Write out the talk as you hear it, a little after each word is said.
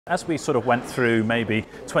As we sort of went through maybe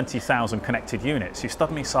 20,000 connected units, you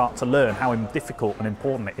suddenly start to learn how difficult and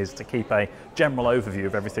important it is to keep a general overview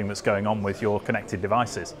of everything that's going on with your connected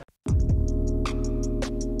devices.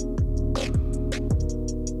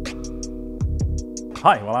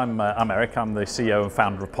 Hi, well I'm Eric, I'm the CEO and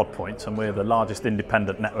founder of PodPoint, and we're the largest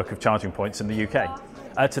independent network of charging points in the UK.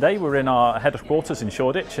 Today we're in our headquarters in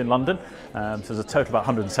Shoreditch in London. So there's a total of about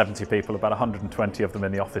 170 people, about 120 of them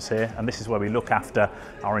in the office here, and this is where we look after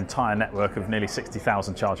our entire network of nearly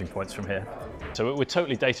 60,000 charging points from here. So we're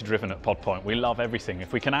totally data driven at PodPoint. We love everything.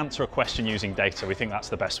 If we can answer a question using data, we think that's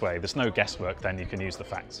the best way. There's no guesswork then, you can use the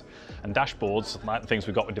facts. And dashboards, like the things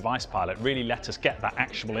we've got with DevicePilot, really let us get that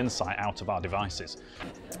actionable insight out of our devices.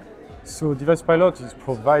 So DevicePilot is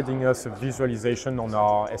providing us a visualization on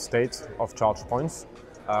our estate of charge points.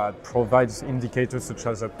 Provides indicators such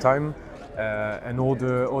as uptime and all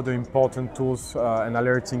the important tools and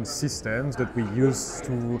alerting systems that we use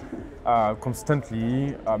to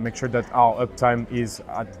constantly make sure that our uptime is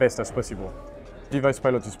as best as possible.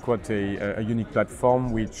 DevicePilot is quite a unique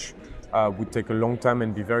platform which would take a long time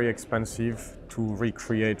and be very expensive to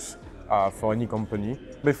recreate for any company.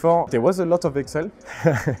 Before, there was a lot of Excel,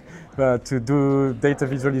 but to do data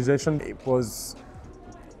visualization, it was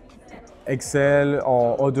Excel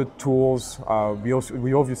or other tools.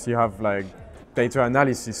 We obviously have like data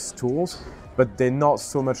analysis tools, but they're not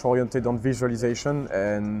so much oriented on visualization.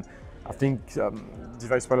 And I think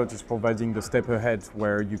DevicePilot is providing the step ahead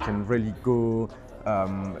where you can really go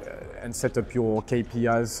and set up your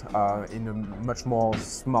KPIs in a much more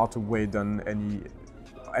smarter way than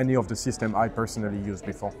any of the system I personally used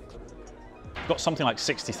before. We've got something like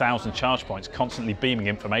 60,000 charge points constantly beaming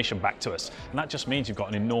information back to us, and that just means you've got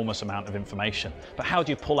an enormous amount of information. But how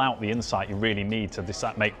do you pull out the insight you really need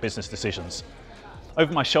to make business decisions?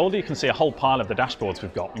 Over my shoulder you can see a whole pile of the dashboards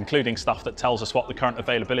we've got, including stuff that tells us what the current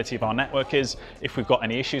availability of our network is, if we've got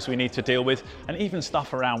any issues we need to deal with, and even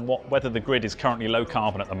stuff around whether the grid is currently low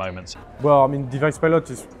carbon at the moment. Well, I mean, DevicePilot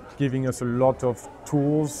is giving us a lot of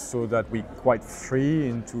tools so that we're quite free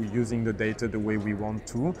into using the data the way we want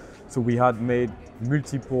to. So we had made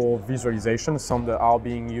multiple visualizations, some that are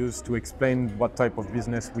being used to explain what type of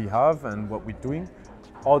business we have and what we're doing.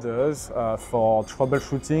 Others for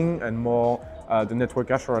troubleshooting and more the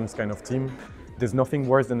network assurance kind of team. There's nothing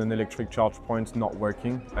worse than an electric charge point not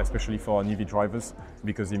working, especially for EV drivers,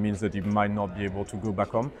 because it means that you might not be able to go back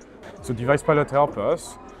home. So DevicePilot helps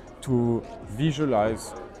us to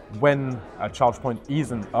visualize when a charge point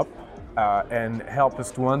isn't up and help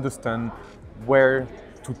us to understand where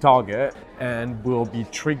to target, and we'll be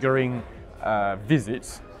triggering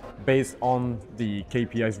visits based on the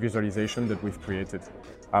KPIs visualization that we've created.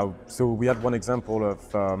 So we had one example of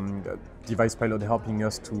DevicePilot helping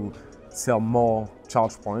us to sell more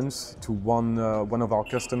charge points to one of our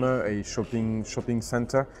customers, a shopping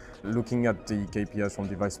center. Looking at the KPIs from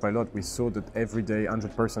DevicePilot, we saw that every day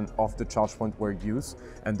 100% of the charge points were used,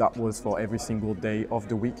 and that was for every single day of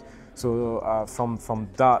the week. So from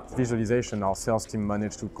that visualization, our sales team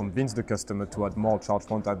managed to convince the customer to add more charge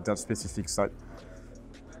points at that specific site.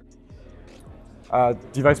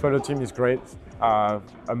 DevicePilot team is great,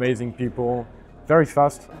 amazing people, very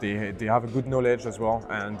fast. They have a good knowledge as well,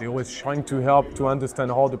 and they're always trying to help to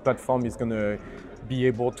understand how the platform is going to be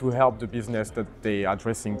able to help the business that they're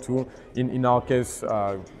addressing to. In our case,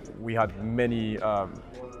 we had many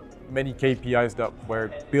KPIs that were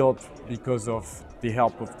built because of the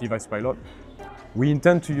help of DevicePilot. We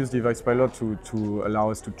intend to use DevicePilot to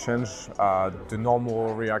allow us to change the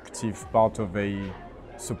normal reactive part of a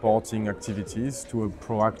supporting activities to a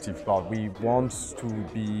proactive part. We want to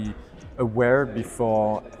be aware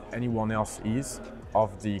before anyone else is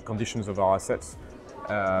of the conditions of our assets.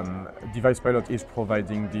 DevicePilot is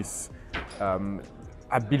providing this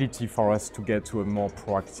ability for us to get to a more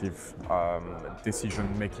proactive decision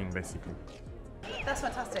making, basically. That's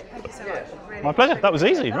fantastic. Thank you so much. Really, My pleasure. That was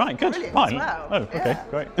easy. That's right, good. Fine. Fine. Well. Oh, okay,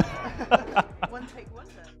 great. One take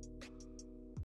wonder.